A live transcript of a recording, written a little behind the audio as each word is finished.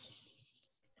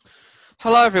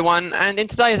Hello, everyone, and in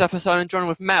today's episode, I'm joined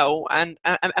with Mel, and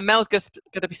Mel's going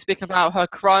to be speaking about her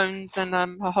Crohn's and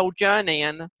her whole journey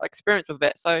and experience with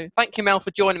it. So, thank you, Mel,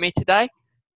 for joining me today.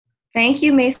 Thank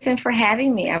you, Mason, for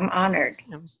having me. I'm honored.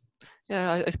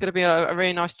 Yeah, it's going to be a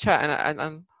really nice chat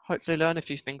and hopefully learn a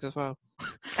few things as well.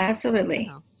 Absolutely.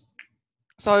 Yeah.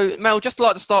 So, Mel, just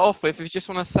like to start off with, if you just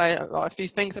want to say a few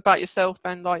things about yourself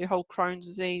and your whole Crohn's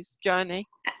disease journey.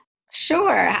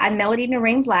 Sure. I'm Melody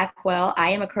Noreen Blackwell. I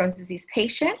am a Crohn's disease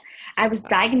patient. I was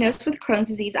diagnosed with Crohn's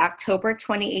disease October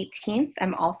 2018.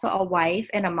 I'm also a wife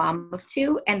and a mom of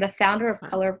two and the founder of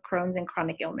Color of Crohn's and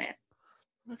Chronic Illness.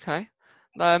 Okay.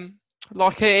 If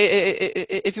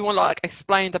you want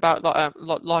explained about the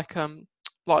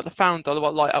founder,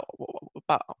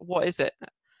 about what is it?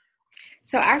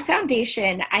 So our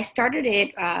foundation, I started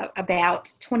it about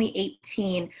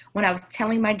 2018 when I was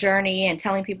telling my journey and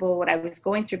telling people what I was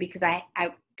going through because I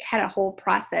had a whole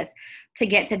process to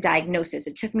get to diagnosis.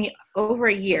 It took me over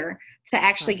a year to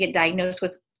actually get diagnosed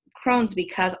with Crohn's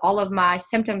because all of my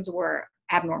symptoms were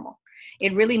abnormal.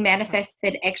 It really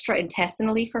manifested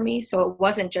extra-intestinally for me. So it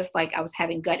wasn't just like I was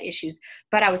having gut issues,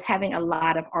 but I was having a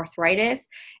lot of arthritis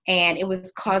and it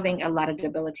was causing a lot of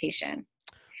debilitation.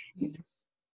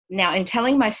 Now, in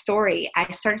telling my story,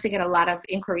 I started to get a lot of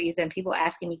inquiries and people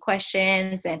asking me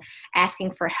questions and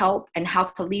asking for help and how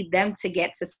to lead them to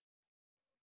get to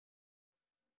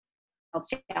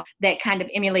that kind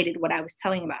of emulated what I was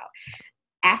telling about.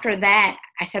 After that,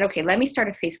 I said, okay, let me start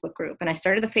a Facebook group. And I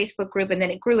started the Facebook group and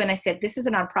then it grew. And I said, this is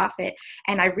a nonprofit.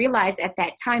 And I realized at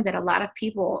that time that a lot of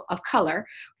people of color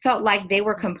felt like they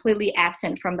were completely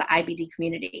absent from the IBD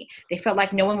community. They felt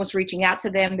like no one was reaching out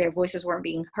to them. Their voices weren't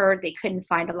being heard. They couldn't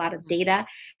find a lot of data.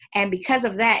 And because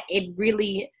of that, it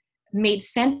really made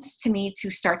sense to me to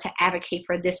start to advocate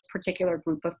for this particular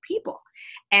group of people.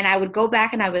 And I would go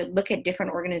back and I would look at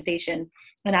different organizations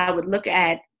and I would look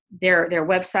at their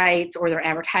websites or their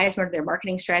advertisement, or their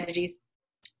marketing strategies.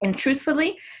 And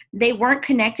truthfully, they weren't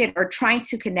connected or trying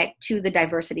to connect to the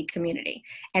diversity community.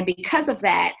 And because of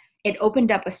that, it opened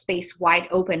up a space wide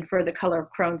open for the Color of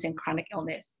Crohn's and Chronic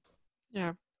Illness.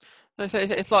 Yeah.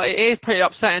 It's like it is pretty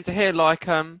upsetting to hear as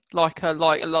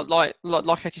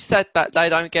you said that they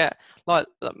don't get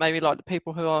maybe the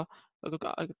people who are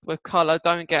with colour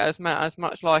don't get as much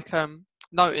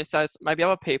notice as maybe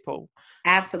other people.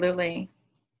 Absolutely.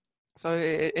 So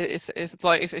it's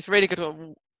really good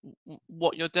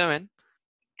what you're doing.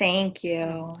 Thank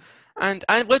you. And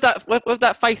with that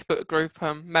Facebook group,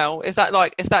 Mel, is that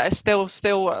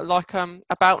still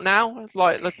about now?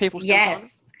 Like the people still joining?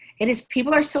 Yes, it is.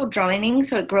 People are still joining,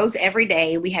 so it grows every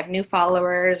day. We have new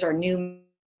followers or new.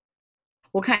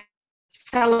 We'll kind of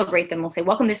celebrate them. We'll say,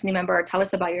 welcome this new member, tell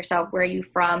us about yourself, where are you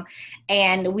from?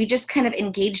 And we just kind of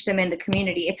engage them in the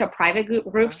community. It's a private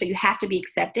group, so you have to be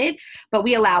accepted, but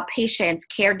we allow patients,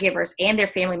 caregivers, and their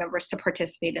family members to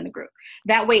participate in the group.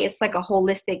 That way, it's like a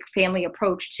holistic family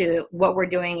approach to what we're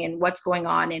doing and what's going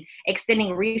on and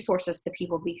extending resources to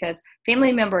people because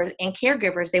family members and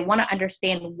caregivers, they want to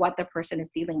understand what the person is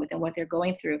dealing with and what they're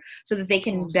going through so that they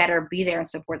can better be there and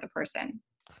support the person.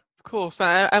 Of course.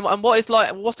 And what's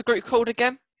the group called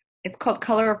again? It's called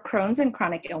Color of Crohn's and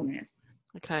Chronic Illness.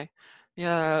 Okay.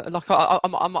 Yeah, I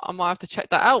might have to check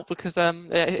that out because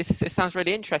it sounds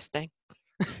really interesting.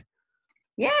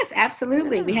 Yes,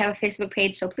 absolutely. Yeah. We have a Facebook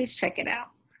page, so please check it out.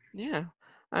 Yeah,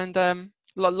 and I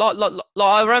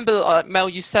remember Mel,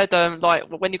 you said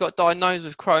when you got diagnosed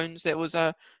with Crohn's, it was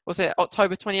it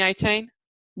October 2018?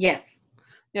 Yes.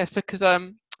 Yes, because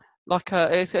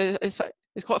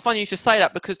it's quite funny you should say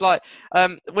that because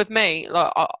with me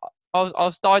I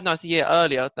was diagnosed a year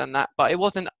earlier than that, but it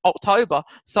was in October,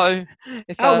 so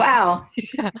it's wow.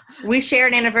 Yeah. We share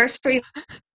an anniversary.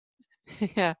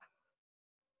 Yeah.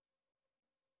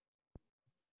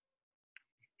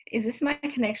 Is this my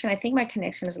connection? I think my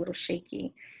connection is a little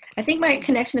shaky.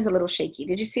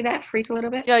 Did you see that freeze a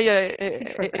little bit? Yeah.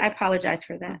 I apologize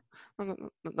for that.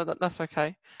 That's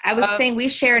okay. I was saying we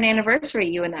share an anniversary,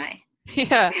 you and I.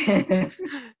 Yeah.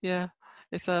 Yeah.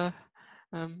 It's when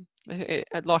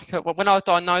I was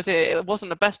diagnosed, it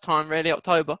wasn't the best time really,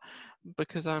 October,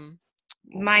 because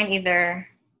mine either.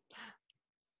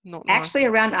 Not actually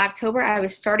nice. Around October, I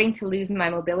was starting to lose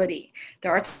my mobility.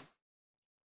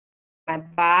 My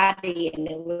body, and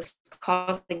it was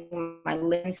causing my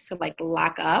limbs to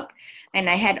lock up, and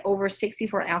I had over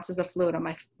 64 ounces of fluid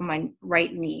on my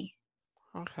right knee.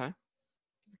 Okay,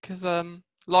 because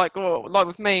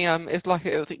with me, it's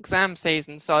it was exam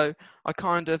season, so I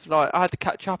kind of I had to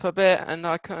catch up a bit, and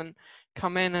I couldn't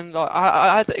come in and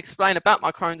I had to explain about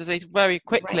my Crohn's disease very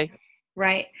quickly.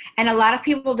 Right. And a lot of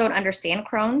people don't understand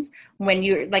Crohn's when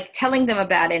you're like telling them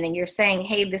about it and you're saying,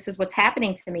 hey, this is what's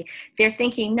happening to me. They're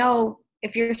thinking, no,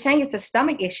 if you're saying it's a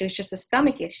stomach issue, it's just a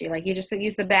stomach issue. Like you just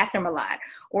use the bathroom a lot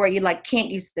or you like can't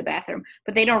use the bathroom,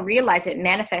 but they don't realize it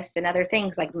manifests in other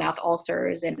things like mouth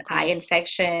ulcers and Of eye course.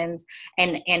 infections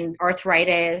and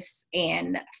arthritis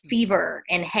and fever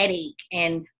and headache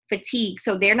and fatigue.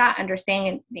 So they're not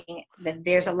understanding that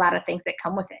there's a lot of things that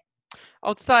come with it.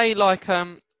 I'd say like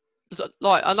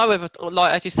I know with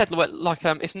like as you said like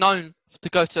it's known to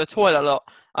go to the toilet a lot,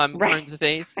 Right. Crohn's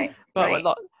disease, Right. but Right.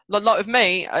 like with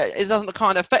me, it doesn't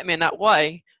kind of affect me in that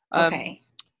way. Um, Okay.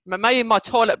 maybe my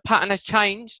toilet pattern has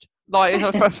changed like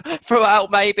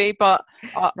throughout maybe, but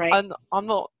Right. I'm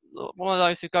not one of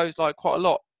those who goes like quite a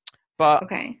lot. But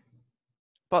Okay.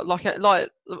 like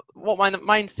what my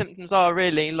main symptoms are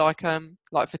really like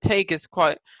fatigue is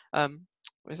quite um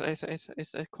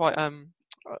it's a quite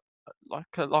uh, like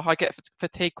I get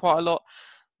fatigue quite a lot.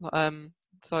 Um,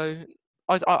 so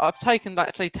I've taken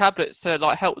actually tablets to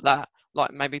like help that,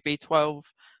 like maybe B12,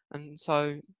 and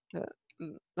so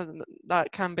uh,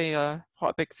 that can be a quite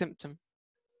a big symptom.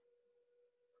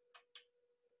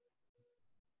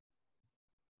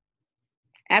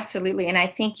 Absolutely. And I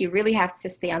think you really have to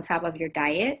stay on top of your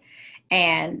diet.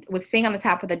 And with staying on the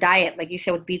top of the diet, like you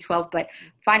said with B12, but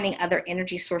finding other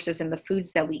energy sources in the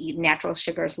foods that we eat, natural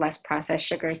sugars, less processed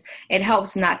sugars, it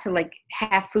helps not to like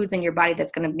have foods in your body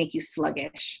that's going to make you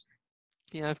sluggish.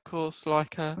 Yeah, of course.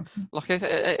 Like Mhm.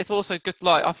 it's also good.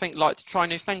 Like I think like to try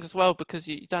new things as well because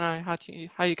you don't know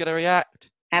how you're gonna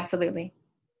react. Absolutely.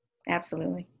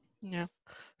 Absolutely. Yeah.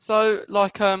 So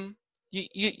like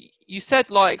you said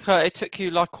like it took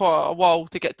you like quite a while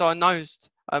to get diagnosed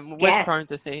with Crohn's Yes.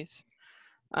 disease.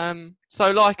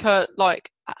 So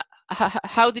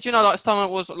how did you know like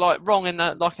someone was like wrong in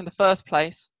the first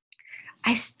place?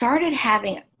 I started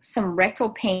having some rectal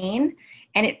pain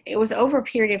and it was over a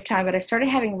period of time, but I started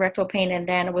having rectal pain. And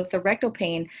then with the rectal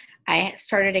pain, I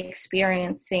started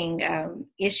experiencing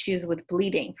issues with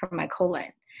bleeding from my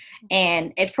colon.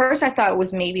 And at first I thought it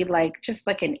was maybe like just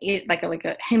like like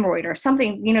a hemorrhoid or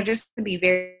something, just to be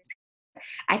very,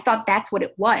 I thought that's what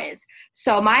it was.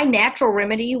 So my natural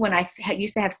remedy when I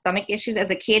used to have stomach issues as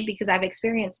a kid, because I've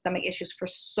experienced stomach issues for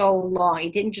so long,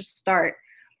 it didn't just start.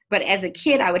 But as a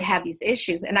kid, I would have these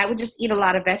issues and I would just eat a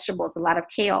lot of vegetables, a lot of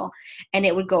kale, and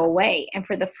it would go away. And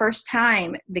for the first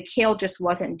time, the kale just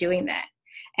wasn't doing that.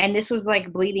 And this was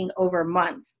like bleeding over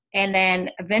months. And then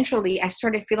eventually I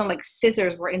started feeling like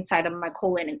scissors were inside of my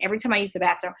colon. And every time I used the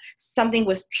bathroom, something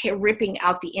was ripping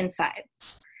out the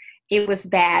insides. It was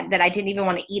bad that I didn't even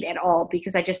want to eat at all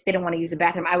because I just didn't want to use the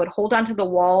bathroom. I would hold on to the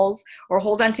walls or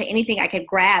hold on to anything I could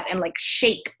grab and like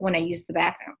shake when I used the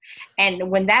bathroom. And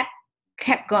when that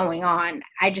kept going on,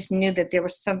 I just knew that there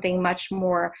was something much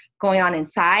more going on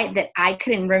inside that I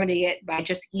couldn't remedy it by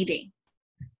just eating.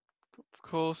 Of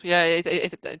course, yeah,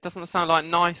 it doesn't sound like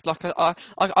nice. Like I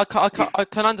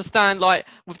can understand like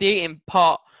with the eating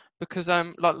part because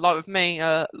like with me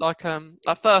at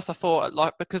first I thought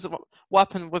like because of what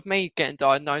happened with me getting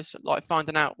diagnosed, like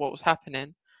finding out what was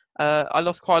happening, I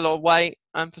lost quite a lot of weight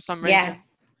for some reason.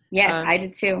 Yes. Yes, um I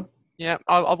did too. yeah,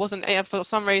 I wasn't eating for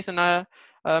some reason. I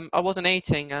wasn't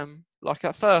eating. Like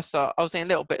at first, I was eating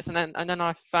little bits, and then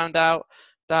I found out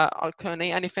that I couldn't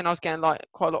eat anything. I was getting like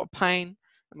quite a lot of pain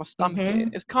in my stomach. Hmm.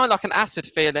 It's kind of like an acid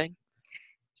feeling.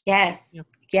 Yes. Yeah,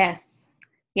 Yes.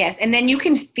 Yes. And then you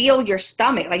can feel your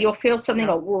stomach. Like you'll feel something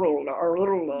yeah, go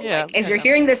or yeah, like as you're yeah,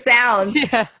 hearing the sounds,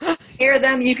 yeah, hear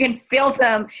them, you can feel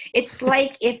them. It's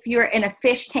like if you're in a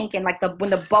fish tank and like when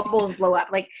the bubbles blow up,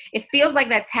 like it feels like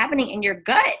that's happening in your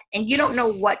gut and you don't know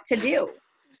what to do.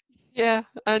 yeah.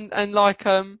 And like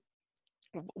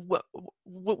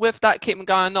with that keeping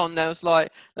going on, there's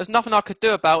nothing I could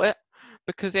do about it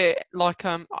because it like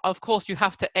of course you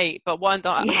have to eat, but what ended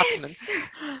up happening Yes.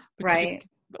 because Right.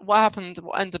 what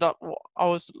ended up I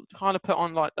was kind of put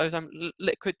on like those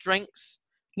liquid drinks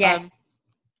um Yes.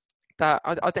 that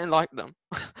I didn't like them.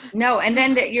 No, and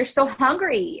then you're still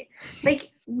hungry.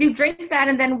 Like you drink that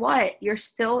and then what? You're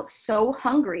still so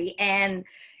hungry and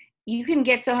you can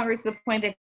get so hungry to the point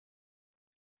that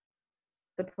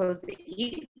you're supposed to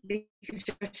eat because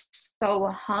you're so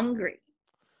hungry.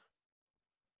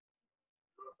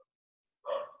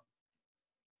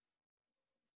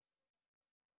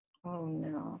 Oh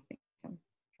no.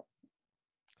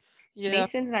 Yeah,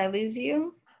 Mason, did I lose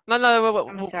you? no,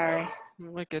 I'm sorry.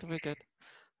 we're good.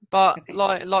 But Okay.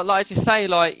 like as you say,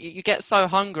 like you get so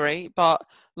hungry. But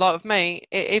like with me,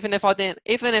 even if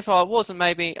I wasn't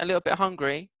maybe a little bit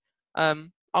hungry, I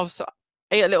was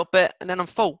eat a little bit and then I'm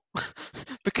full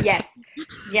because Yes.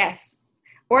 Yes.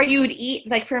 Or you would eat,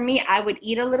 like for me, I would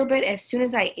eat a little bit. As soon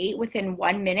as I ate, within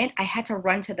 1 minute, I had to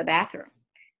run to the bathroom.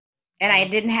 And I Yeah,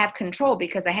 didn't have control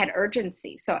because I had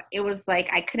urgency. So it was like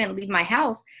I couldn't leave my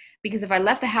house, because if I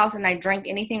left the house and I drank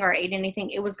anything or ate anything,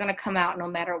 it was going to come out no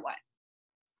matter what.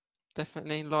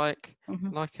 definitely. Like,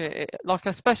 Hmm. like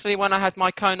especially when I had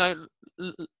my colonopathy,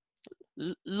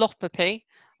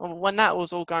 when that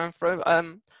was all going through.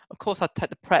 Of course, I'd take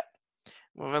the prep,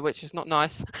 which is not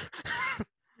nice.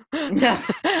 No.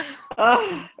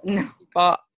 Oh, no.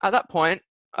 But at that point,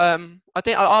 I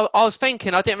didn't. I was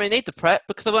thinking I didn't really need the prep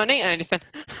because I weren't eating anything.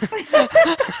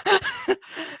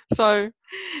 So,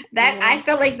 That I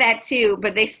felt like that too,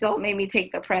 but they still made me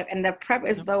take the prep, and the prep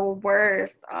is yeah, the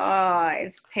worst. Oh,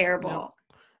 it's yeah, terrible.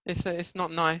 it's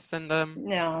not nice, and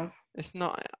No, it's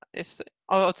not. It's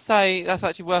I would say that's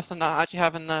actually worse than that actually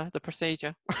having the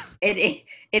procedure. it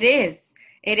it is.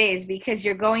 It is, because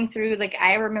you're going through, like,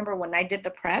 I remember when I did the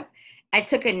prep, I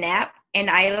took a nap and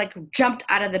I like jumped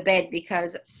out of the bed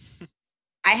because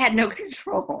I had no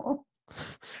control.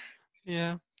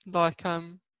 Yeah, like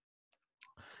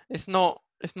it's not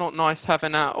nice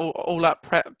having that all that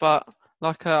prep, but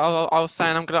like I was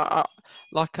saying, I'm gonna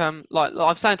like I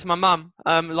was saying to my mum,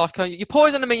 like you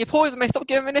poisoning me, stop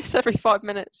giving me this every 5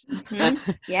 minutes. Hmm.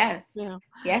 Yes. Yeah,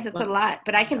 Yes, it's a but lot.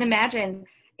 But I can imagine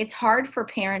it's hard for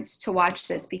parents to watch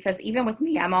this, because even with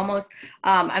me, I'm almost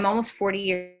 40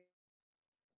 years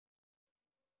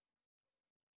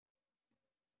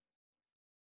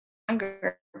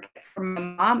younger. For my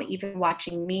mom, even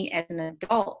watching me as an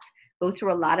adult go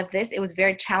through a lot of this, it was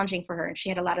very challenging for her. And she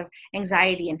had a lot of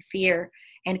anxiety and fear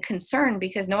and concern,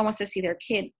 because no one wants to see their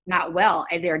kid not well,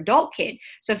 and their adult kid.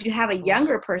 So if you have a of course,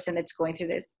 younger person that's going through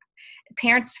this,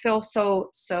 parents feel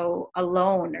so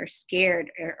alone or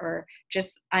scared, or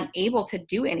just unable to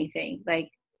do anything. Like,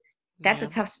 that's a yeah.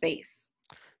 tough space.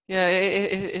 Yeah,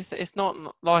 it's not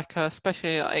like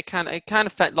especially it can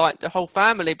affect like the whole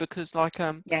family because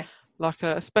Yes.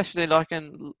 especially like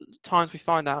in times we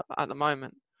find out at the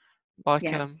moment like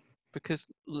Yes. because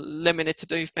limited to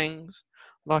do things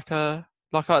like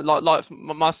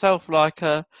myself like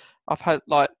I've had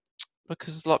like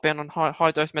because like being on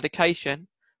high dose medication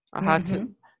I Hmm. had to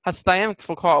stay in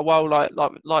for quite a while like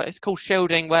it's called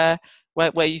shielding where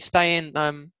you stay in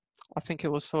I think it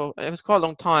was quite a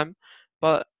long time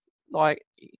but like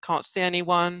you can't see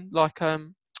anyone like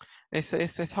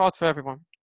it's hard for everyone.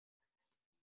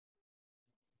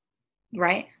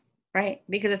 Right. Right.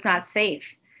 Because it's not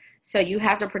safe. So you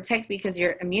have to protect, because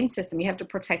your immune system, you have to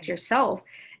protect yourself.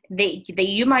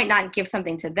 You might not give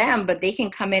something to them, but they can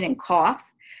come in and cough.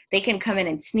 They can come in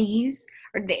and sneeze,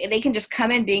 or they can just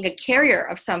come in being a carrier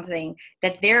of something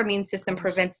that their immune Of system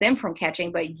course, prevents them from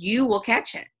catching, but you will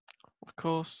catch it. of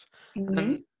course. and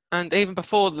Hmm. and even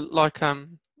before like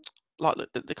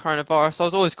the coronavirus I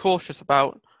was always cautious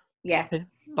about Yes.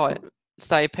 like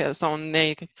say if someone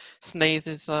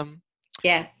sneezes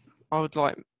Yes. I would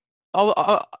like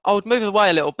I would move away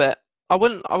a little bit. I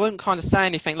wouldn't kind of say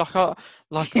anything because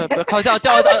I would do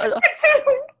that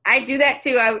too. I do that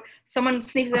too. Someone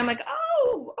sneezes, I'm like,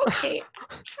 oh, okay,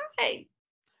 hi.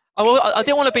 I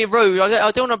didn't want to be rude.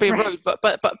 I didn't want to be Right. rude,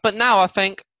 but now I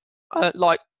think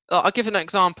like I'll give you an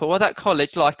example. I was at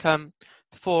college like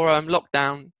before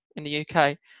lockdown in the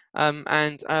UK and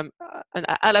an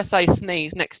LSA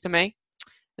sneezed next to me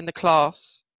in the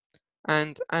class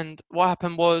and what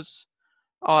happened was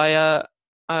I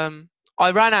um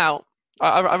I ran out.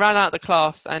 I ran out of the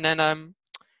class and then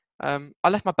I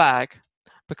left my bag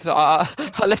because I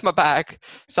left my bag.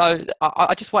 So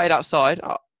I just waited outside.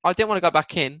 I didn't want to go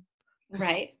back in because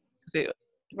Right. the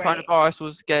Right. coronavirus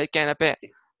was getting a bit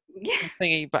Yeah.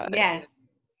 thingy. But Yes.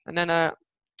 and then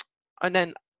and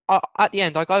then at the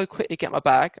end I go quickly get my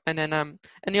bag and then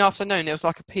in the afternoon it was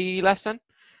like a PE lesson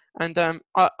and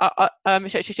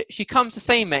she comes to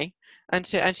see me and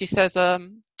she says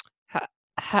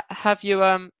have you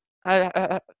uh,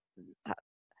 uh,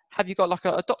 have you got like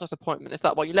a doctor's appointment? Is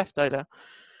that why you left earlier?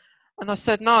 And I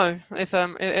said no. It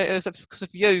was because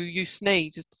of you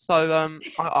sneezed. So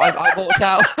I walked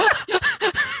out.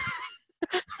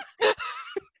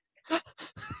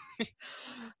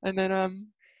 And then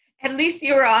At least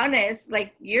you were honest.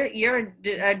 Like, you're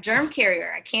a germ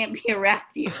carrier. I can't be around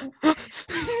you.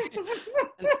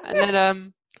 and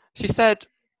then she said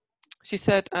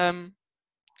I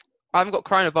haven't got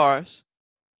coronavirus.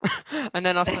 And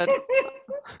then I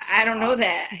don't I, know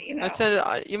that, I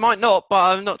said you might not,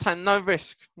 but I'm not taking no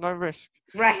risk, no risk.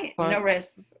 Right. So No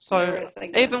risks. No So risks, I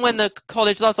even guess. when the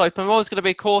college does open, I'm always going to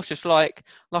be cautious. Like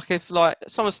if like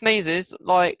someone sneezes,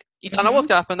 like you don't know what's Hmm.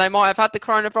 going to happen. They might have had the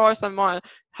coronavirus. They might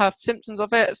have symptoms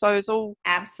of it. So it's all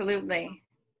Absolutely.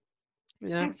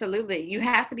 Yeah. Absolutely. You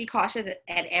have to be cautious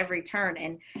at every turn.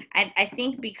 And I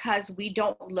think because we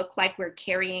don't look like we're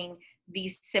carrying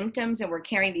these symptoms and we're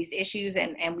carrying these issues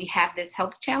and we have this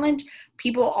health challenge,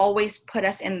 people always put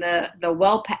us in the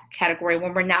well category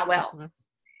when we're not well. Definitely.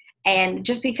 And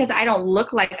just because I don't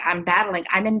look like I'm battling,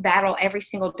 I'm in battle every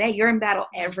single day. You're in battle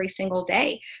every single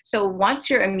day. So once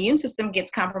your immune system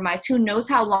gets compromised, who knows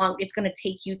how long it's going to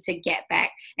take you to get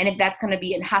back. And if that's going to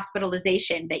be in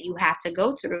hospitalization that you have to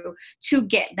go through to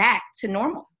get back to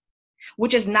normal,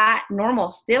 which is not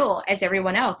normal still as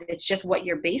everyone else. It's just what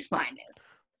your baseline is.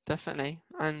 Definitely.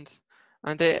 And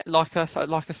it like us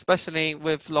like especially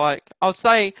with like I'll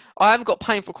say I haven't got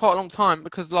pain for quite a long time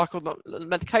because like of the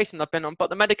medication I've been on,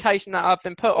 but the medication that I've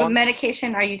been put What on,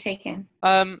 medication are you taking?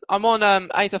 I'm on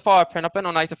azathioprine. I've been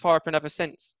on azathioprine ever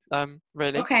since,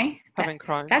 really Okay. having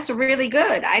Crohn's. That's really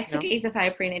good. I took Yeah.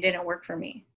 azathioprine. It didn't work for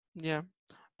me. Yeah.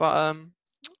 But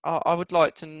I would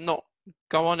like to not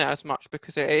go on it as much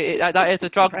because that is a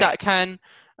drug Right. that can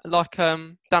like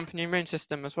dampen your immune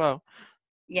system as well.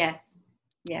 Yes.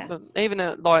 Yes. So even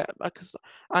like because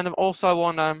and I'm also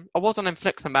on I was on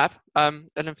infliximab, an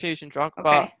infusion drug,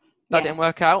 but Okay. that didn't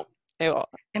work out.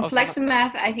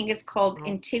 Infliximab, I think it's called Oh.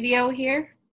 Entyvio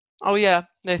here. Oh yeah,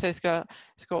 it's got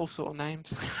all sort of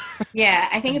names. Yeah,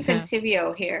 I think it's Yeah.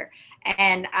 Entyvio here,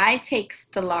 and I take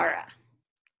Stelara.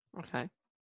 Okay.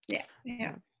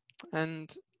 Yeah.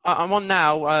 And I'm on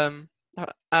now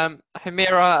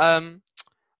Humira.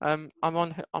 I'm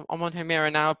on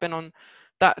Humira now. I've been on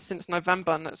that since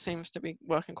November, and that seems to be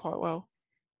working quite well.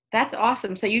 That's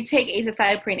awesome. So you take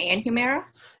azathioprine and Humira?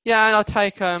 Yeah, and I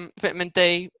take vitamin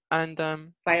D and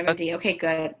Vitamin D. Okay,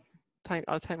 good.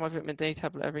 I take my vitamin D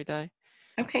tablet every day.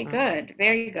 Okay, good.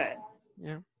 Very good.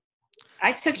 Yeah.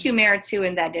 I took Humira too,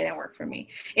 and that didn't work for me.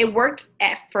 It worked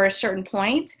for a certain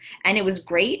point, and it was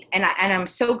great. And I'm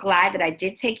so glad that I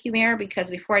did take Humira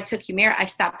because before I took Humira, I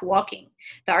stopped walking.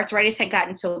 The arthritis had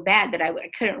gotten so bad that I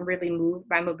couldn't really move.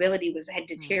 My mobility had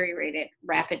deteriorated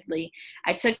rapidly.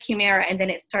 I took Humira, and then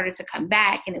it started to come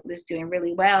back, and it was doing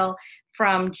really well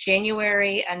from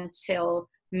January until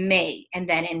May. And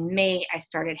then in May, I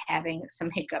started having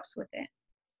some hiccups with it.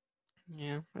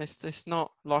 Yeah, it's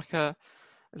not like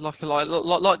like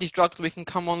these drugs we can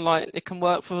come on like it can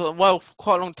work for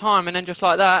quite a long time and then just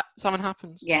like that something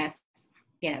happens. Yes,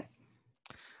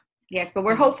 but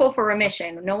we're hopeful for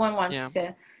remission. No one wants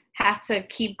to have to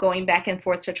keep going back and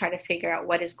forth to try to figure out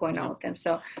what is going on with them.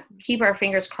 So keep our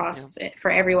fingers crossed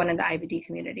for everyone in the IBD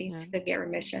community to get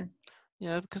remission.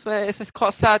 Yeah, because it's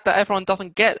quite sad that everyone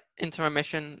doesn't get into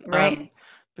remission. Right.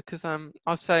 Because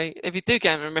I'd say if you do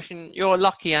get in remission, you're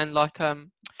lucky and like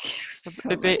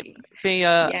be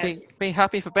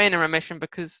happy for being in remission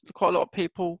because quite a lot of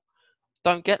people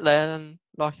don't get there and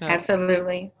like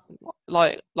absolutely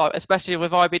like especially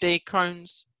with IBD,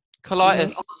 Crohn's,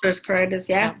 colitis, ulcerative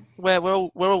colitis, where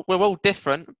we're all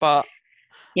different, but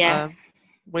yes,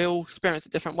 we all experience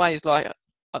it different ways. Like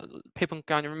people can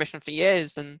go into remission for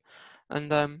years and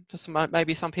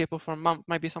maybe some people for a month,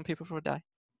 maybe some people for a day.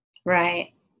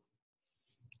 Right.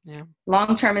 Yeah.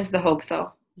 Long term is the hope,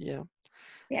 though. Yeah.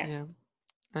 Yes. Yeah.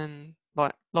 And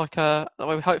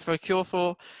we hope for a cure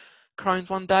for Crohn's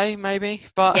one day, maybe.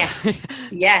 But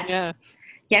yes,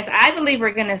 I believe we're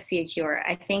going to see a cure.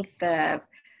 I think the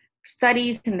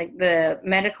studies and the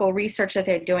medical research that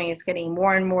they're doing is getting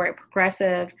more and more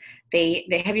progressive.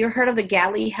 They have you heard of the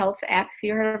Galley Health app? Have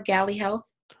you heard of Galley Health?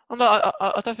 Oh, no,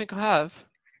 I don't think I have.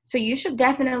 So you should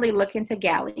definitely look into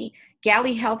Galley.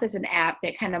 Galley Health is an app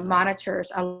that kind of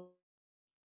monitors going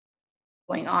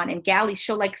on, and Galley,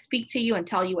 she'll like speak to you and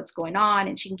tell you what's going on,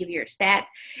 and she can give you your stats.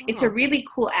 It's a really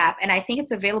cool app, and I think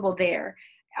it's available there.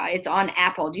 It's on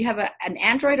Apple. Do you have an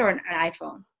Android or an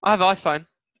iPhone? I have iPhone.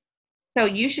 So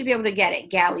you should be able to get it,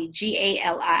 Galley,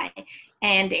 Gali.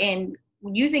 And in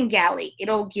using Galley,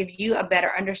 it'll give you a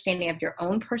better understanding of your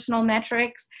own personal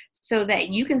metrics so that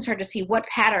you can start to see what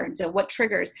patterns and what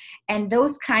triggers and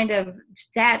those kind of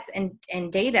stats and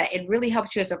data. It really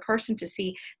helps you as a person to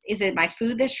see, is it my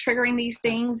food that's triggering these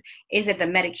things? Is it the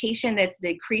medication that's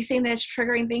decreasing that's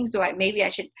triggering things? Maybe I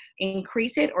should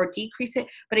increase it or decrease it?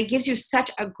 But it gives you such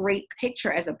a great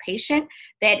picture as a patient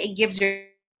that it gives you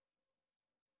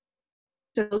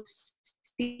to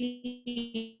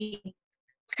see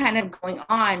what's kind of going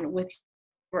on with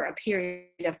for a period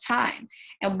of time.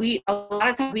 And a lot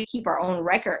of times we keep our own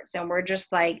records and we're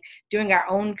just like doing our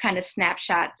own kind of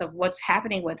snapshots of what's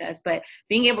happening with us. But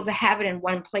being able to have it in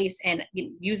one place and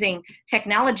using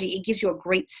technology, it gives you a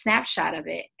great snapshot of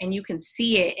it and you can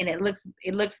see it and it looks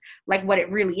like what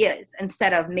it really is,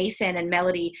 instead of Mason and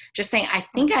Melody just saying, I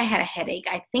think I had a headache.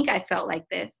 I think I felt like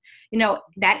this.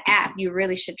 That app, you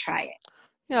really should try it.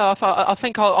 Yeah, I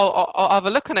think I'll have a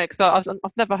look on it, because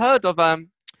I've never heard of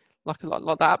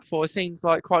like that before. It seems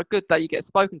like quite good that you get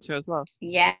spoken to as well.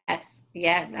 Yes,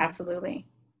 yes, Yeah, absolutely.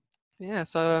 yeah.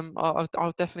 So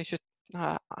I'll definitely should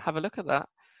have a look at that.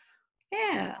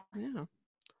 Yeah. Yeah.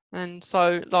 And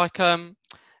so, like,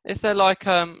 is there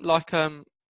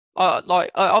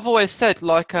I've always said,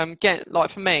 like, get like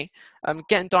for me,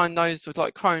 getting diagnosed with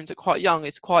like Crohn's at quite young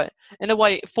is quite, in a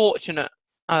way, fortunate.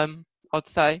 I'd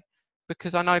say,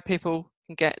 because I know people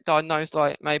can get diagnosed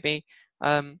like maybe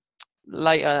um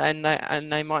later,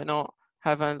 and they might not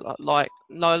have like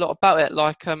know a lot about it,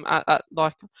 like at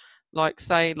like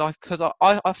say like, because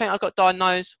I think I got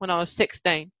diagnosed when I was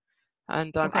 16,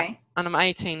 Okay. and I'm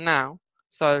 18 now.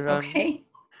 So Okay.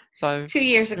 so 2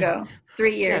 years ago,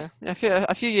 three yeah, years.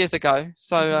 a few years ago.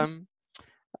 So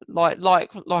Hmm.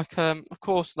 of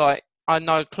course, like, I had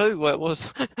no clue what it was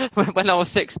when I was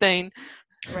 16,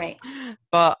 Right.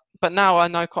 but now I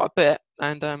know quite a bit,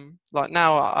 and like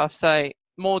now I say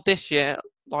more this year,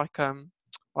 like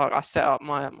like I set up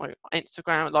my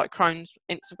Instagram, like Crohn's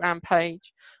Instagram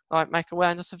page, like make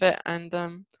awareness of it,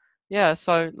 and yeah,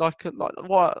 so like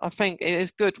what I think it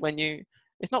is good when you.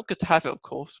 It's not good to have it, of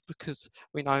course, because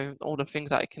we know all the things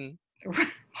that it can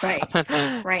Right.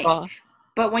 happen. Right. But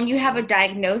But when you have a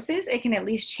diagnosis, it can at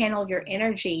least channel your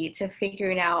energy to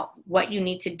figuring out what you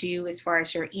need to do as far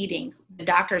as your eating, the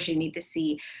doctors you need to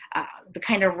see, the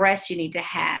kind of rest you need to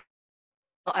have,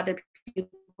 other people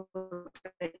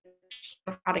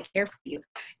how to care for you.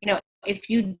 You know, if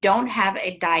you don't have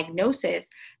a diagnosis,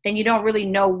 then you don't really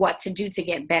know what to do to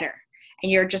get better.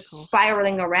 And you're of just course,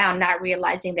 spiraling around, not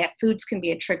realizing that foods can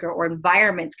be a trigger or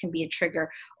environments can be a trigger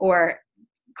or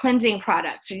cleansing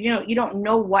products. You don't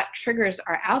know what triggers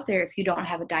are out there if you don't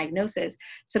have a diagnosis,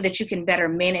 so that you can better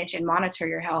manage and monitor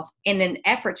your health in an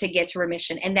effort to get to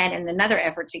remission, and then in another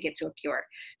effort to get to a cure.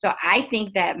 So I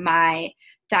think that my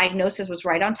diagnosis was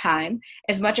right on time.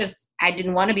 As much as I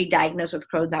didn't want to be diagnosed with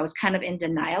Crohn's, I was kind of in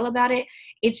denial about it.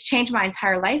 It's changed my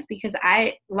entire life because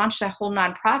I launched a whole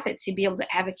nonprofit to be able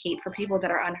to advocate for people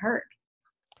that are unheard.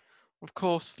 of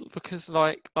course, because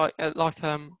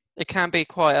it can be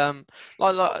quite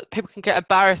like people can get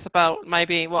embarrassed about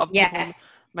maybe what other people Yes.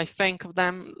 may think of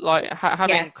them, like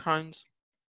having Yes. Crohn's.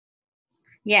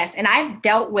 Yes, and I've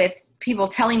dealt with people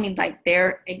telling me like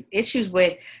their issues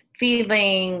with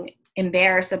feeling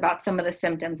embarrassed about some of the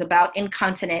symptoms, about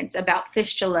incontinence, about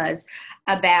fistulas,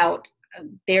 about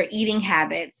their eating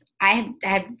habits. I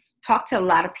have talked to a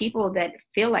lot of people that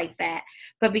feel like that,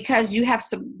 but because you have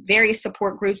some various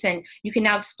support groups and you can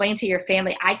now explain to your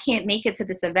family, I can't make it to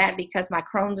this event because my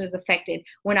Crohn's is affected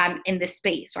when I'm in this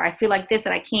space, or I feel like this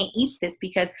and I can't eat this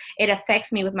because it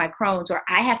affects me with my Crohn's, or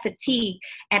I have fatigue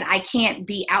and I can't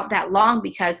be out that long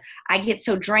because I get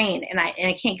so drained and I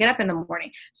can't get up in the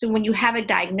morning. So when you have a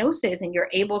diagnosis and you're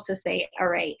able to say, all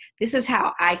right, this is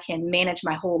how I can manage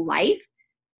my whole life,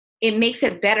 it makes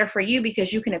it better for you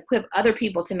because you can equip other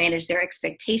people to manage their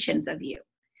expectations of you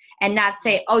and not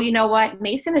say, oh, you know what,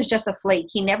 Mason is just a flake.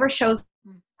 He never shows,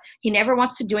 Mm. he never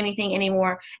wants to do anything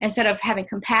anymore. Instead of having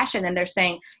compassion, and they're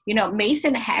saying, you know,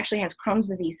 Mason actually has Crohn's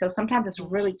disease. So sometimes it's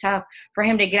really tough for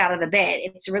him to get out of the bed.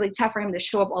 It's really tough for him to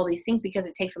show up all these things because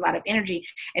it takes a lot of energy.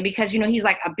 And because, you know, he's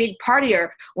like a big partier.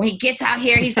 When he gets out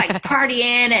here, he's like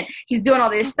partying and he's doing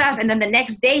all this stuff. And then the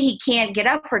next day he can't get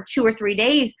up for 2 or 3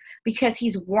 days because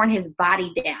he's worn his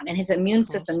body down and his immune Of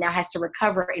system course, now has to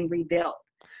recover and rebuild.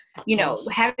 of You know,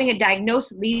 course, having a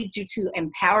diagnosis leads you to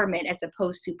empowerment as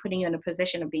opposed to putting you in a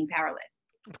position of being powerless.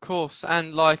 of course,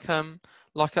 and like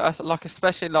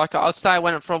especially like I'd say I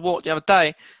went for a walk the other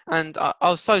day, and I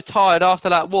was so tired after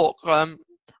that walk. I,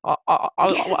 I, I,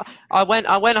 Yes. I went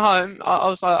home. I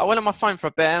was like, I went on my phone for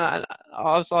a bit, and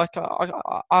I was like,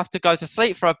 I have to go to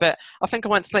sleep for a bit. I think I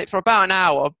went to sleep for about an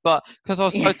hour, but because I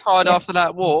was so Yeah. tired Yeah. after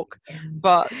that walk.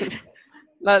 But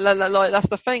like that's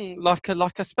the thing. Like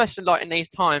especially like in these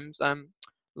times,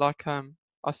 like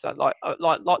I said, like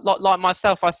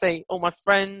myself, I see all my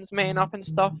friends meeting up and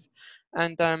stuff,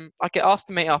 and I get asked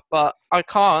to meet up, but I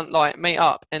can't like meet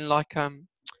up in like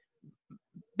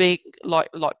big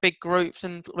big groups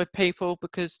and with people,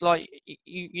 because like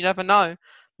you never know,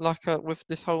 like with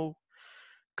this whole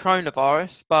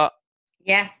coronavirus. But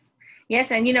Yes.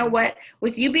 Yes. And you know what?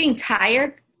 With you being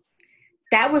tired,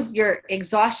 that was your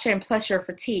exhaustion plus your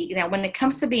fatigue. Now, when it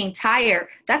comes to being tired,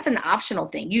 that's an optional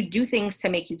thing. You do things to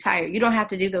make you tired. You don't have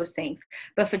to do those things.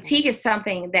 But fatigue is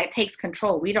something that takes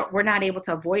control. We're not able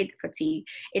to avoid fatigue.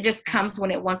 It just comes when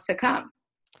it wants to come.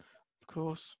 of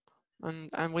course,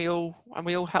 we all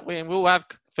have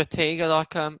fatigue,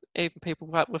 like even people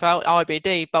without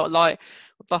IBD, but like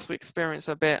with us we experience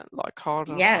a bit like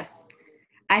harder. Yes.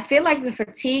 I feel like the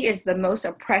fatigue is the most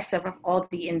oppressive of all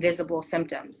the invisible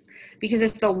symptoms because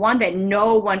it's the one that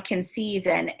no one can seize,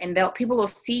 and people will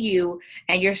see you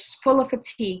and you're full of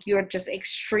fatigue. You're just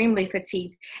extremely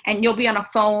fatigued, and you'll be on a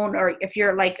phone, or if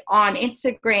you're like on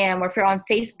Instagram, or if you're on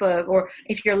Facebook, or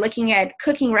if you're looking at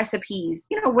cooking recipes,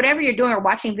 whatever you're doing or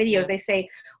watching videos, they say,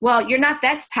 well, you're not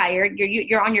that tired.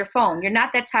 You're on your phone. You're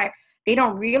not that tired. They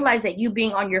don't realize that you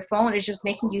being on your phone is just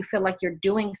making you feel like you're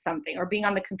doing something, or being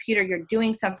on the computer, you're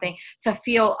doing something to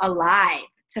feel alive,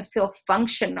 to feel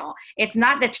functional. It's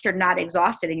not that you're not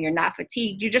exhausted and you're not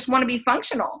fatigued. You just want to be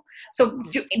functional. So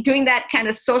doing that kind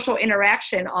of social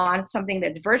interaction on something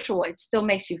that's virtual, it still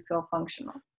makes you feel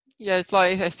functional. Yeah, it's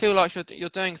like I feel like you're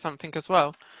doing something as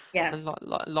well. Yes. And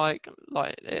like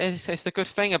it's the good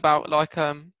thing about like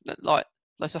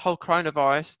there's a whole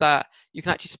coronavirus that you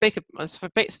can actually speak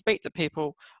to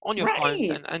people on your phones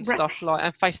and stuff, like,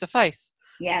 and face to face.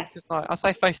 Yes. Just like I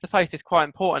say, face to face is quite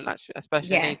important, actually,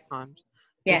 especially in these times.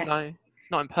 Yes.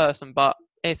 It's not in person, but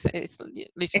it's at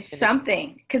least it's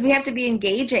something, because we have to be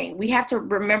engaging. We have to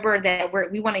remember that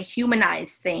we want to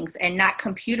humanize things and not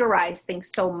computerize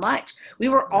things so much. We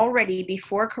were already,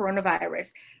 before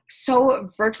coronavirus, so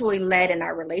virtually led in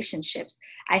our relationships.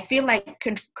 I feel like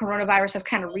coronavirus has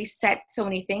kind of reset so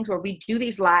many things, where we do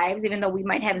these lives, even though we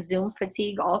might have Zoom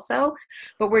fatigue also,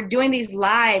 but we're doing these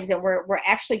lives and we're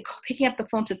actually picking up the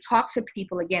phone to talk to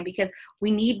people again, because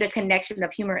we need the connection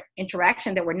of human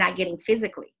interaction that we're not getting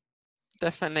physically.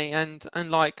 Definitely, and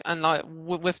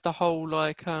with the whole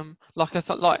there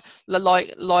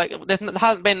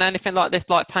hasn't been anything like this,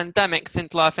 like pandemic,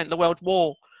 since I think the World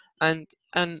War, and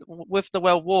with the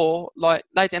World War, like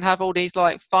they didn't have all these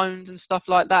like phones and stuff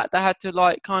like that. They had to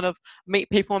like kind of meet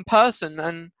people in person,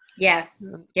 and yes,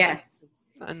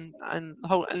 and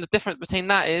the difference between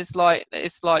that is like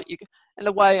it's like you. In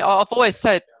a way, I've always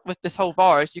said with this whole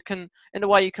virus, you can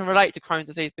relate to Crohn's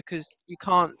disease because you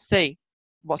can't see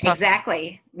what's happening.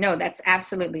 Exactly. No, that's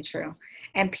absolutely true.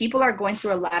 And people are going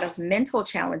through a lot of mental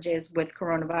challenges with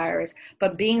coronavirus,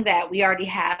 but being that we already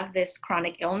have this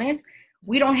chronic illness,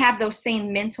 we don't have those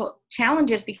same mental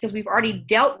challenges because we've already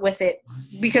dealt with it,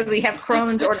 because we have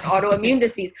Crohn's or an autoimmune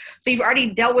disease. So you've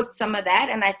already dealt with some of that.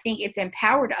 And I think it's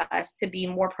empowered us to be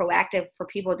more proactive for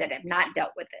people that have not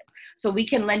dealt with this. So we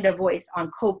can lend a voice on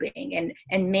coping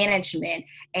and management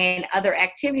and other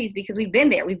activities, because we've been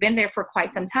there. We've been there for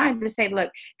quite some time to say,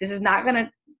 look, this is not going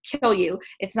to kill you.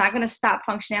 It's not going to stop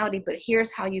functionality, but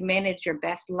here's how you manage your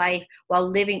best life while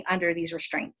living under these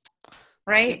restraints.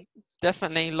 Right?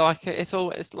 Definitely, like it's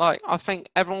like I think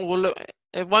everyone will look.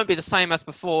 It won't be the same as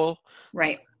before.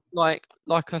 Right. Like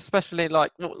especially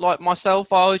like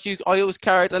myself, I always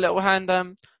carried a little hand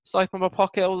soap in my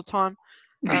pocket all the time.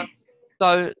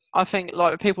 So I think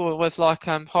like people with like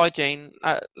hygiene,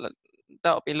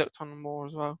 that'll be looked on more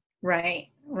as well. Right.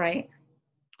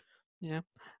 Yeah,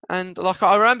 and like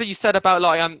I remember you said about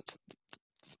like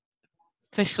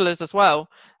fistulas as well,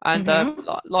 and I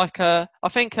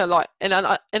think like in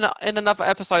another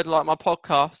episode, like my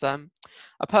podcast,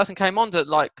 a person came on to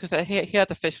like, because he had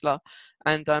the fistula,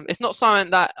 and it's not something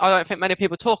that I don't think many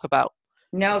people talk about.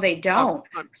 No, they don't.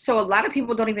 So a lot of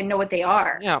people don't even know what they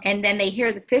are. Yeah. And then they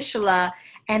hear the fistula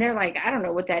and they're like, I don't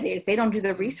know what that is. They don't do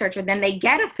the research, and then they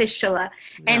get a fistula,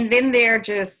 and then they're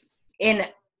just in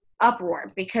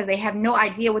uproar because they have no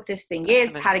idea what this thing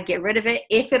is, how to get rid of it,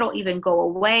 if it'll even go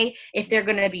away, if they're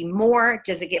going to be more,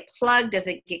 does it get plugged, does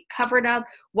it get covered up,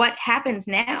 what happens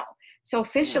now? So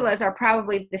fistulas are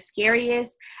probably the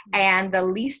scariest and the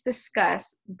least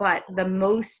discussed, but the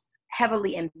most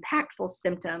heavily impactful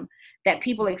symptom that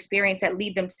people experience that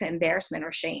lead them to embarrassment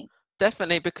or shame.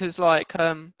 Definitely, because like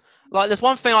there's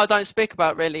one thing I don't speak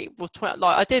about really.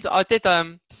 I did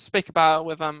speak about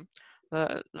with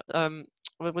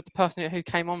with the person who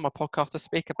came on my podcast to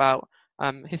speak about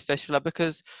his fistula,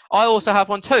 because I also have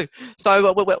one too.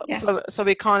 So so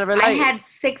we kind of relate. I had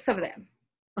 6 of them.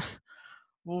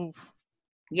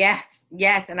 Yes,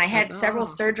 and I had several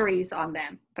surgeries on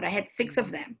them, but I had 6 of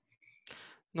them.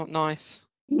 Not nice.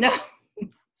 No.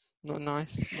 Not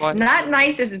nice. Not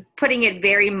nice is putting it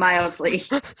very mildly.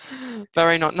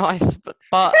 Very not nice,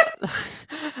 but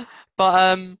but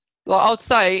like I'd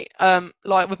say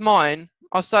like with mine,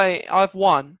 I'll say I've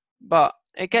one, but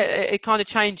it kind of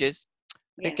changes.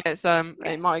 Yes. It gets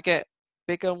it might get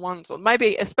bigger once, or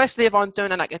maybe especially if I'm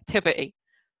doing an activity,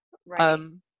 right?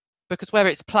 Because where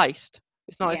it's placed,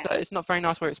 it's not it's not very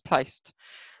nice where it's placed.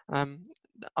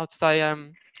 I'd say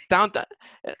down.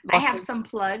 I have some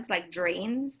plugs like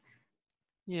drains.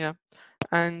 Yeah,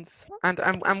 and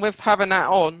with having that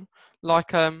on,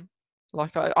 like I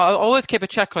always keep a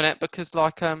check on it, because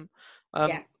like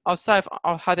I'd say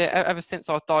I've had it ever since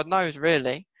I was diagnosed,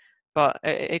 really, but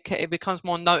it becomes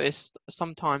more noticed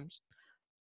sometimes.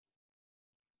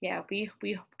 Yeah, we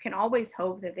can always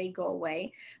hope that they go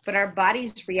away, but our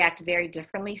bodies react very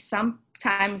differently.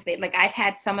 Sometimes they, like, I've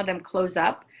had some of them close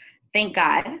up, thank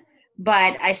God,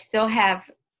 but I still have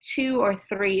 2 or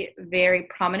 3 very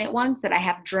prominent ones that I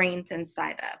have drains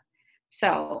inside of.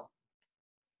 So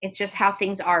it's just how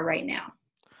things are right now.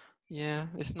 Yeah,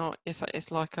 it's not. It's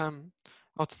like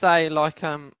I'd say like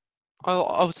I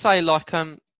would say like I've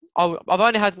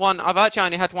only had one. I've actually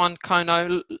only had one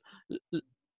conoloscopy.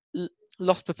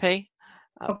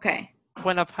 Uh, Okay.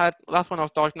 when I've had that's when I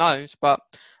was diagnosed, but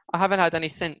I haven't had any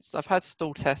since. I've had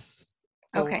stool tests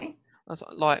for Okay.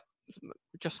 like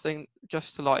just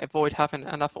to like avoid having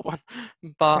another one.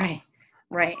 But Right.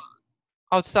 Right.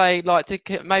 I'd say like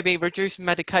to maybe reduce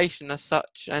medication as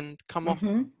such and come off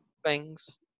Mm-hmm.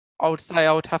 things. I would say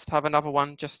I would have to have another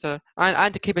one just to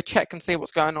and to keep a check and see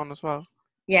what's going on as well.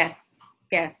 Yes.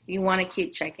 Yes. You want to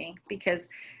keep checking because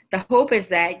the hope is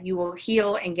that you will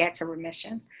heal and get to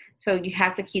remission. So you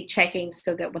have to keep checking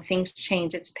so that when things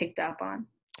change, it's picked up on.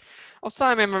 I'll say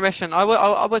I'm in remission.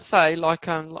 I would say like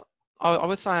I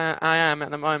would say I am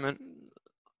at the moment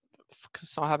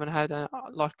because I haven't had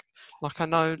like I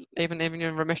know even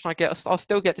in remission I'll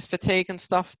still get this fatigue and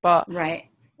stuff, but Right.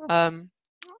 um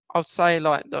I'd say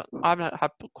like that I haven't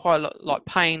had quite a lot like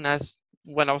pain as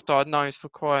when I was diagnosed for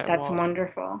quite a That's while.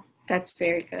 wonderful. That's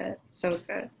very good. So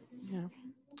good. Yeah.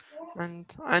 And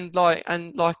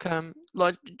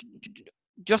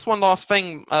just one last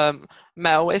thing,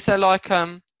 Mel, is there like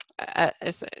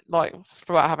is it like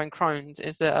throughout having Crohn's,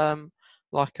 is it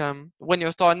like when you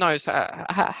was diagnosed,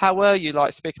 how were you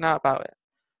like speaking out about it?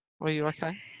 Were you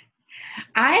okay?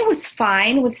 I was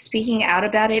fine with speaking out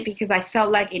about it because I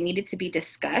felt like it needed to be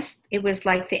discussed. It was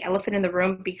like the elephant in the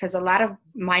room because a lot of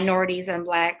minorities and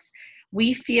blacks,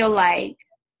 we feel like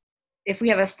if we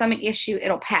have a stomach issue,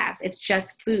 it'll pass. It's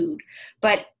just food.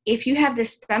 But if you have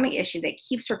this stomach issue that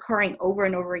keeps recurring over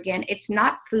and over again, it's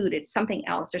not food, it's something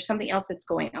else. There's something else that's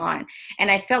going on.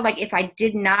 And I felt like if I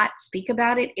did not speak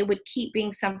about it, it would keep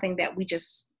being something that we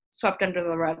just swept under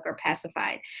the rug or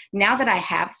pacified. Now that I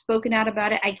have spoken out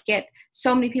about it, I get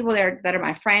so many people that are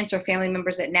my friends or family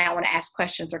members that now want to ask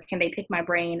questions, or can they pick my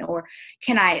brain, or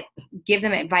can I give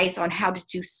them advice on how to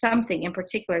do something in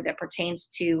particular that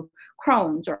pertains to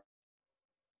Crohn's or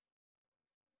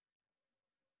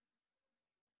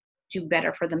do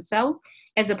better for themselves,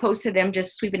 as opposed to them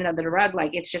just sweeping it under the rug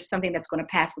like it's just something that's going to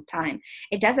pass with time.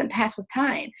 It doesn't pass with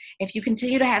time. If you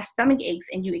continue to have stomach aches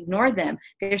and you ignore them,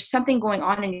 there's something going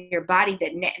on in your body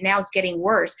that now is getting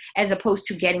worse as opposed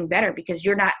to getting better because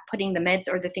you're not putting the meds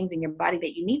or the things in your body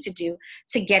that you need to do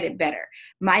to get it better.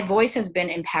 My voice has been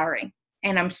empowering.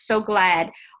 And I'm so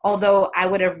glad, although I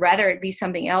would have rather it be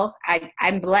something else,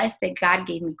 I'm blessed that God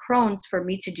gave me Crohn's for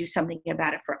me to do something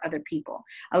about it for other people.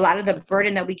 A lot of the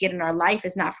burden that we get in our life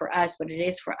is not for us, but it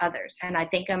is for others. And I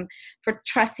thank him for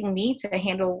trusting me to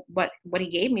handle what he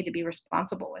gave me, to be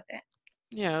responsible with it.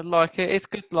 Yeah, like it's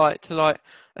good like to like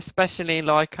especially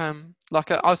like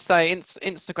I'd say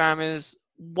Instagram is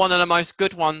one of the most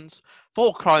good ones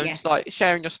for Crohn's, Yes. like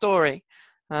sharing your story.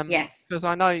 Yes. Because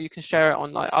I know you can share it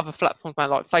on like other platforms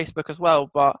like Facebook as well,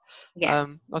 but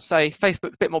Yes. I'd say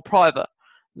Facebook's a bit more private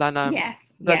than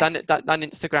Yes. Yes. than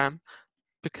Instagram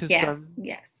because Yes.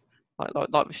 Yes.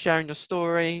 like sharing your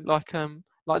story, like the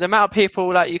amount of people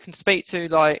that you can speak to,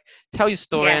 like tell your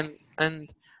story Yes. and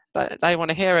they want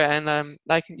to hear it and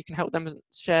you can help them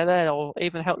share there or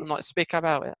even help them like speak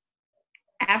about it.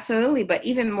 Absolutely. But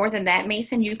even more than that,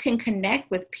 Mason, you can connect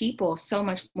with people so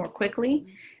much more quickly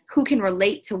who can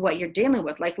relate to what you're dealing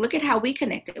with. Like, look at how we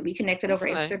connected. We connected over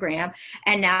Definitely. Instagram.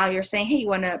 And now you're saying, hey, you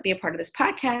want to be a part of this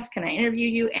podcast? Can I interview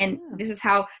you? And Yeah, this is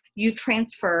how you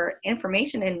transfer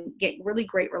information and get really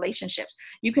great relationships.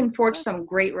 You can forge exactly. some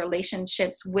great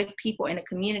relationships with people in a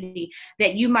community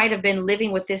that you might have been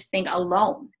living with this thing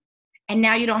alone, and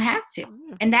now you don't have to.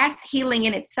 Yeah. And that's healing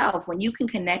in itself. When you can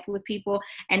connect with people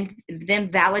and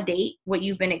then validate what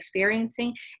you've been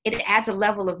experiencing, it adds a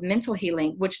level of mental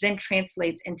healing, which then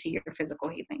translates into your physical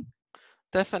healing.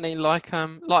 Definitely, like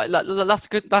that's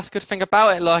a good thing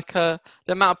about it. Like the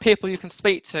amount of people you can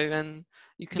speak to, and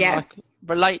you can like Yes.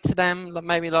 relate to them. Like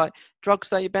maybe like drugs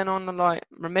that you've been on, and like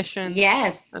remission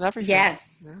Yes. and everything.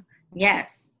 Yes. Yeah.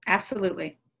 Yes.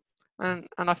 Absolutely. And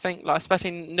I think like especially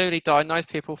newly diagnosed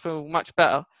people feel much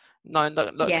better knowing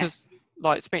that because Yes.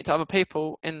 like speaking to other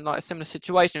people in like a similar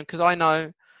situation. Because I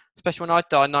know, especially when I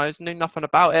diagnosed, knew nothing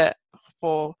about it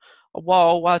for a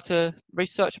while. I had to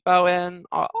research about it, and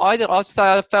I'd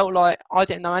say I felt like I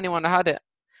didn't know anyone that had it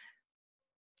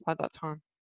at that time.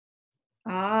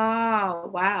 Oh,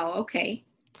 wow. Okay.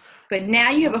 But now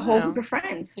you have a whole group Wow. of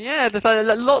friends. Yeah, there's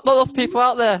a lot of people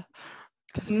out there.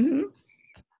 Hmm.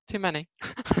 Too many.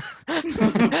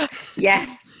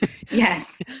 Yes.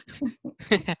 Yes.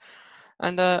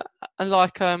 and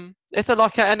like is there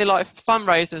like any like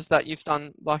fundraisers that you've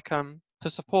done like to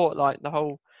support like the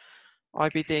whole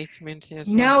IBD community as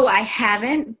well? No, I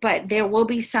haven't, but there will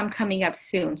be some coming up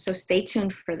soon. So stay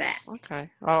tuned for that. Okay,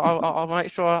 I'll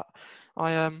make sure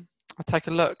I take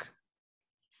a look.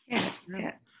 Yeah. Yeah,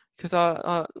 Yeah. because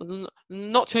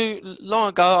not too long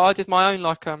ago I did my own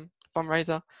like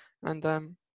fundraiser,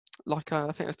 and like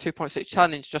I think it was 2.6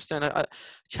 challenge, just doing a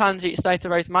challenge each day to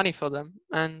raise money for them.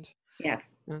 And Yes.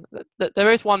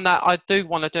 there is one that I do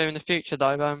want to do in the future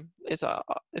though. It's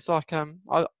like a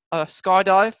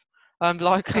skydive,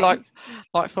 like Okay.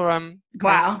 like for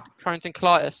Wow. Crohn's and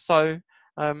colitis. So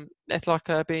it's like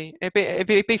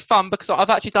it'd be fun because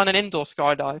I've actually done an indoor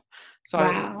skydive. So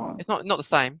Wow. it's not the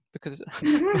same because,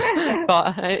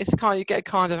 but it's kind of, you get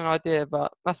kind of an idea.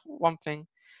 But that's one thing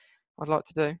I'd like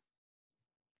to do.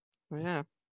 But yeah.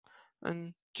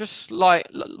 And just like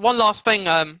one last thing,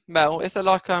 Mel, is there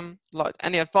like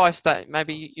any advice that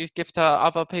maybe you give to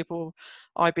other people,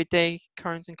 IBD,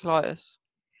 Crohn's and colitis?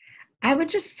 I would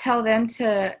just tell them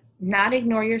to not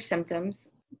ignore your symptoms.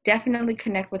 Definitely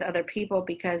connect with other people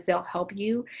because they'll help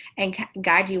you and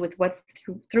guide you with what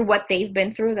through what they've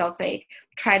been through. They'll say,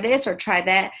 try this or try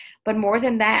that. But more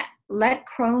than that, let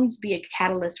Crohn's be a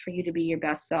catalyst for you to be your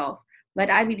best self. Let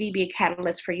IBD be a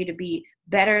catalyst for you to be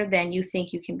better than you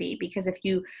think you can be. Because if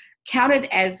you count it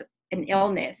as an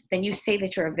illness, then you say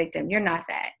that you're a victim. You're not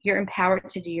that. You're empowered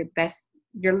to do your best,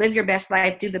 live your best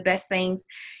life, do the best things,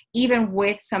 even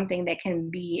with something that can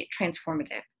be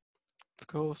transformative. Of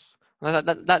course. No,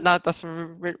 that's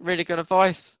really good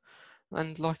advice.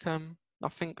 And like I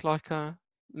think like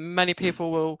many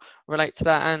people will relate to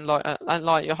that and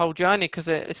like your whole journey because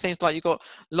it seems like you've got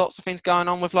lots of things going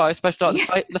on with like especially like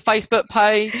Yeah. the Facebook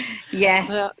page. Yes.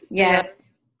 The Yes.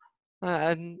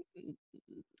 and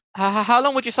how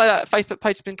long would you say that Facebook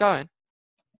page has been going?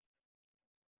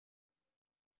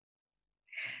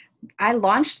 I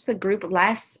launched the group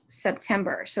last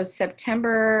September. So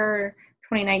September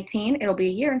 2019, it'll be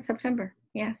a year in September.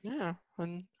 Yes. Yeah,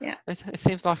 and Yeah. it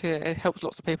seems like it helps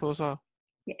lots of people as well.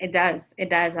 It does. It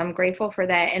does. I'm grateful for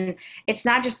that. And it's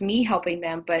not just me helping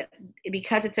them, but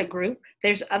because it's a group,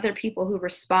 there's other people who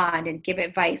respond and give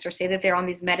advice or say that they're on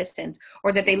these medicines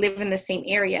or that they live in the same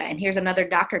area and here's another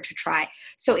doctor to try.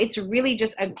 So it's really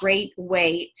just a great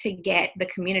way to get the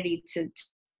community to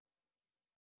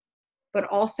but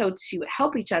also to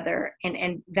help each other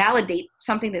and validate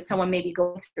something that someone may be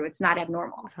going through. It's not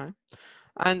abnormal. Okay.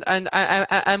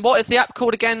 And what is the app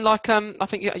called again? Like I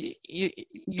think you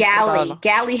said earlier.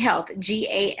 Galley Health,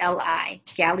 GALI,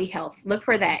 Galley Health. Look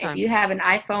for that. If Okay. you have an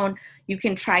iPhone, you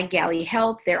can try Galley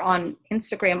Health. They're on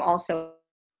Instagram also.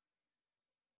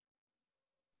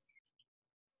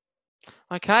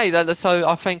 Okay. So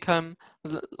I think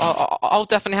I'll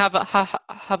definitely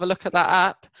have a look at that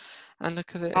app, and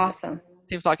because it Awesome.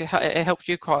 seems like it helps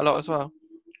you quite a lot as well.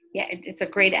 Yeah, it's a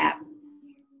great app.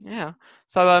 Yeah.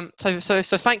 So so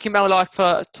thank you, Mel, like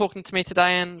for talking to me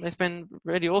today, and it's been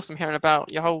really awesome hearing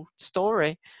about your whole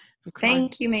story with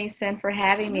Thank you, Crohn's. Mason, for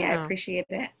having me. I Yeah. appreciate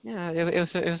it. Yeah. It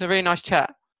was a really nice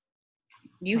chat.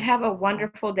 You have a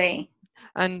wonderful day.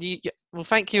 And well,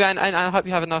 thank you, and I hope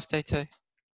you have a nice day too.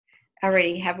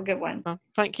 Alrighty, have a good one. Well,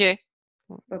 thank you.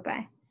 Bye-bye.